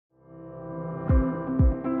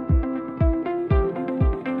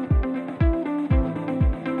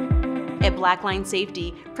At Blackline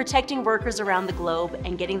Safety, protecting workers around the globe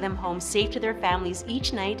and getting them home safe to their families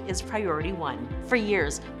each night is priority one. For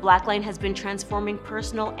years, Blackline has been transforming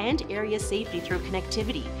personal and area safety through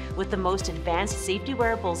connectivity with the most advanced safety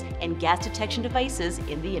wearables and gas detection devices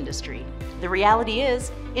in the industry. The reality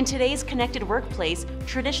is, in today's connected workplace,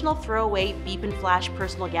 traditional throwaway beep and flash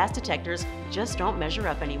personal gas detectors just don't measure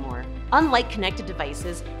up anymore. Unlike connected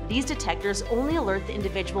devices, these detectors only alert the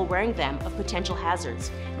individual wearing them of potential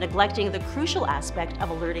hazards, neglecting the crucial aspect of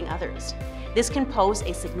alerting others. This can pose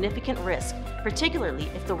a significant risk, particularly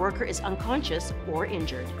if the worker is unconscious or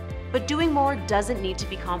injured. But doing more doesn't need to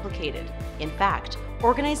be complicated. In fact,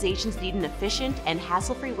 organizations need an efficient and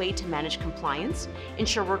hassle-free way to manage compliance,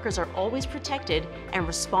 ensure workers are always protected, and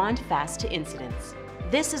respond fast to incidents.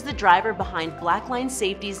 This is the driver behind Blackline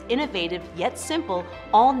Safety's innovative yet simple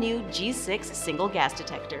all-new G6 single gas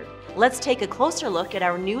detector. Let's take a closer look at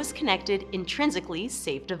our newest connected, intrinsically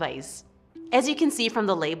safe device. As you can see from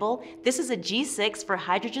the label, this is a G6 for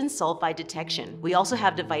hydrogen sulfide detection. We also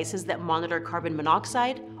have devices that monitor carbon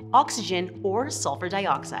monoxide, oxygen, or sulfur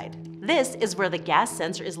dioxide. This is where the gas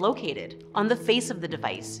sensor is located, on the face of the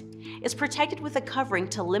device. It's protected with a covering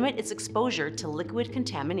to limit its exposure to liquid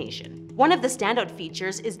contamination. One of the standout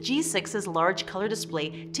features is G6's large color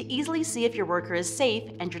display to easily see if your worker is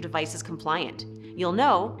safe and your device is compliant. You'll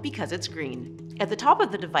know because it's green. At the top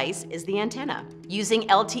of the device is the antenna. Using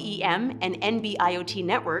LTE-M and NB-IoT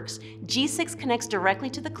networks, G6 connects directly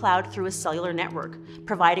to the cloud through a cellular network,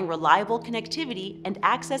 providing reliable connectivity and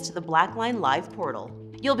access to the Blackline Live portal.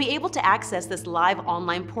 You'll be able to access this live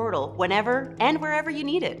online portal whenever and wherever you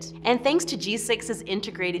need it. And thanks to G6's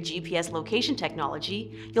integrated GPS location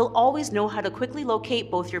technology, you'll always know how to quickly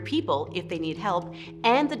locate both your people if they need help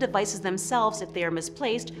and the devices themselves if they are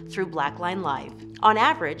misplaced through Blackline Live. On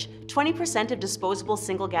average, 20% of disposable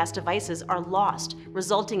single gas devices are lost,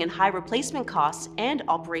 resulting in high replacement costs and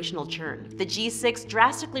operational churn. The G6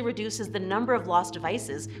 drastically reduces the number of lost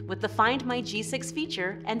devices with the Find My G6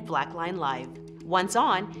 feature and Blackline Live. Once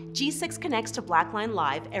on, G6 connects to Blackline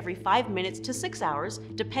Live every 5 minutes to 6 hours,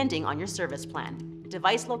 depending on your service plan.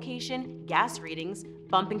 Device location, gas readings,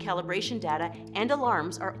 bump and calibration data, and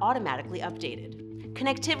alarms are automatically updated.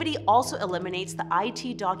 Connectivity also eliminates the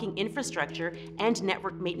IT docking infrastructure and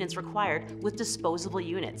network maintenance required with disposable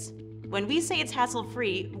units. When we say it's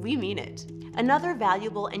hassle-free, we mean it. Another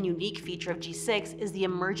valuable and unique feature of G6 is the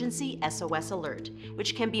emergency SOS Alert,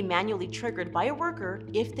 which can be manually triggered by a worker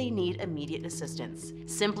if they need immediate assistance.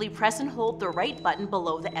 Simply press and hold the right button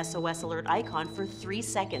below the SOS Alert icon for 3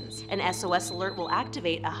 seconds. An SOS Alert will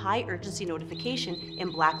activate a high urgency notification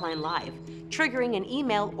in Blackline Live, triggering an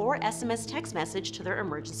email or SMS text message to their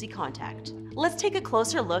emergency contact. Let's take a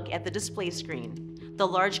closer look at the display screen. The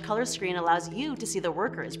large color screen allows you to see the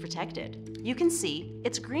worker is protected. You can see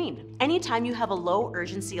it's green. Anytime you have a low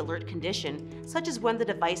urgency alert condition, such as when the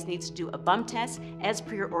device needs to do a bump test as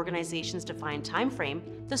per your organization's defined time frame,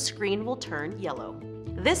 the screen will turn yellow.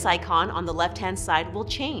 This icon on the left-hand side will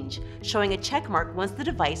change, showing a check mark once the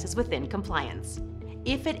device is within compliance.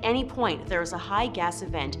 If at any point there is a high gas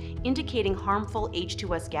event indicating harmful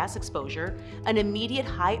H2S gas exposure, an immediate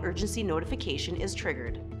high urgency notification is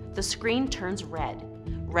triggered. The screen turns red.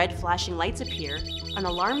 Red flashing lights appear, an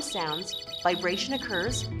alarm sounds, vibration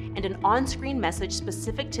occurs, and an on-screen message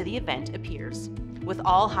specific to the event appears. With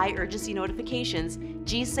all high urgency notifications,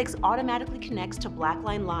 G6 automatically connects to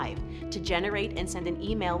Blackline Live to generate and send an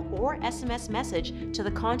email or SMS message to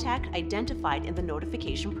the contact identified in the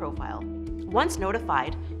notification profile. Once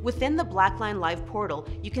notified, within the Blackline Live portal,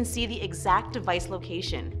 you can see the exact device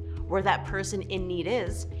location, where that person in need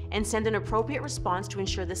is, and send an appropriate response to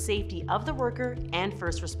ensure the safety of the worker and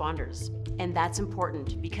first responders. And that's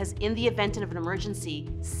important because in the event of an emergency,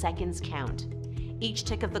 seconds count. Each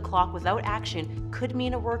tick of the clock without action could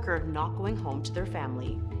mean a worker not going home to their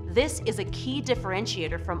family. This is a key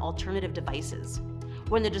differentiator from alternative devices.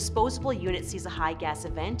 When the disposable unit sees a high gas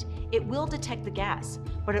event, it will detect the gas,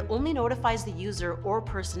 but it only notifies the user or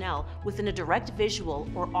personnel within a direct visual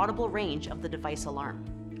or audible range of the device alarm.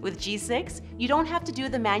 With G6, you don't have to do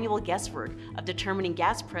the manual guesswork of determining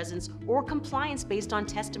gas presence or compliance based on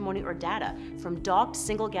testimony or data from docked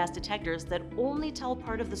single gas detectors that only tell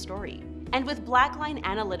part of the story. And with Blackline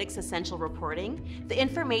Analytics Essential Reporting, the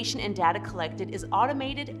information and data collected is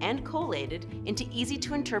automated and collated into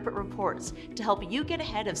easy-to-interpret reports to help you get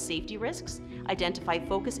ahead of safety risks, identify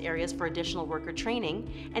focus areas for additional worker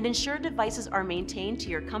training, and ensure devices are maintained to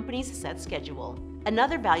your company's set schedule.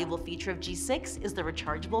 Another valuable feature of G6 is the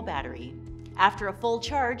rechargeable battery. After a full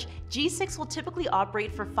charge, G6 will typically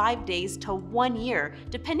operate for 5 days to 1 year,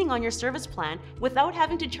 depending on your service plan, without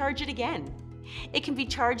having to charge it again. It can be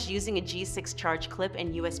charged using a G6 charge clip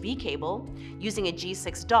and USB cable, using a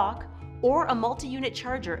G6 dock, or a multi-unit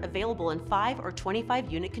charger available in 5 or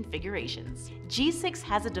 25 unit configurations. G6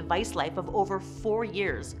 has a device life of over 4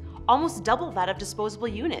 years, almost double that of disposable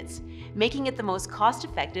units, making it the most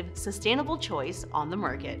cost-effective, sustainable choice on the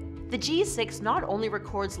market. The G6 not only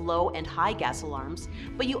records low and high gas alarms,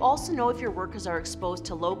 but you also know if your workers are exposed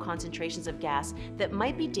to low concentrations of gas that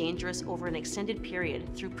might be dangerous over an extended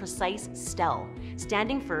period through precise STEL,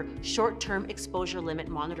 standing for Short-Term Exposure Limit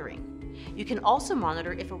Monitoring. You can also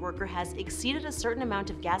monitor if a worker has exceeded a certain amount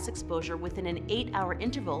of gas exposure within an 8-hour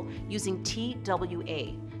interval using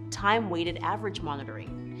TWA, Time-Weighted Average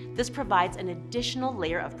Monitoring. This provides an additional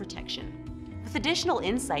layer of protection. With additional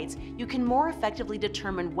insights, you can more effectively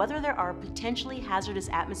determine whether there are potentially hazardous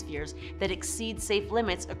atmospheres that exceed safe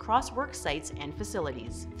limits across work sites and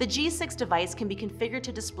facilities. The G6 device can be configured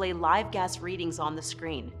to display live gas readings on the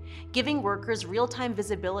screen, giving workers real-time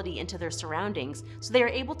visibility into their surroundings so they are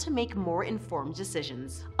able to make more informed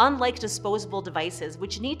decisions. Unlike disposable devices,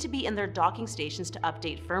 which need to be in their docking stations to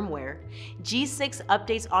update firmware, G6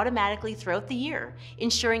 updates automatically throughout the year,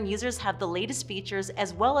 ensuring users have the latest features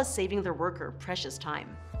as well as saving their worker precious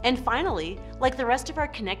time. And finally, like the rest of our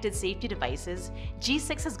connected safety devices,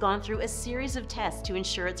 G6 has gone through a series of tests to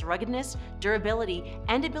ensure its ruggedness, durability,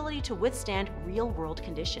 and ability to withstand real-world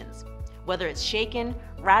conditions. Whether it's shaken,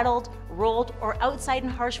 rattled, rolled, or outside in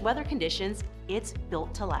harsh weather conditions, it's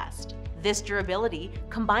built to last. This durability,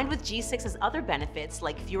 combined with G6's other benefits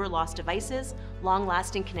like fewer lost devices,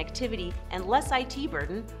 long-lasting connectivity, and less IT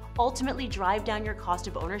burden, ultimately drive down your cost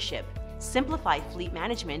of ownership, simplify fleet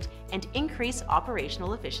management, and increase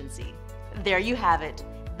operational efficiency. There you have it.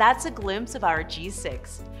 That's a glimpse of our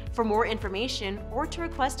G6. For more information or to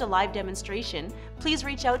request a live demonstration, please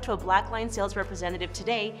reach out to a Blackline sales representative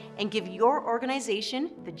today and give your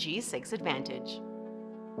organization the G6 advantage.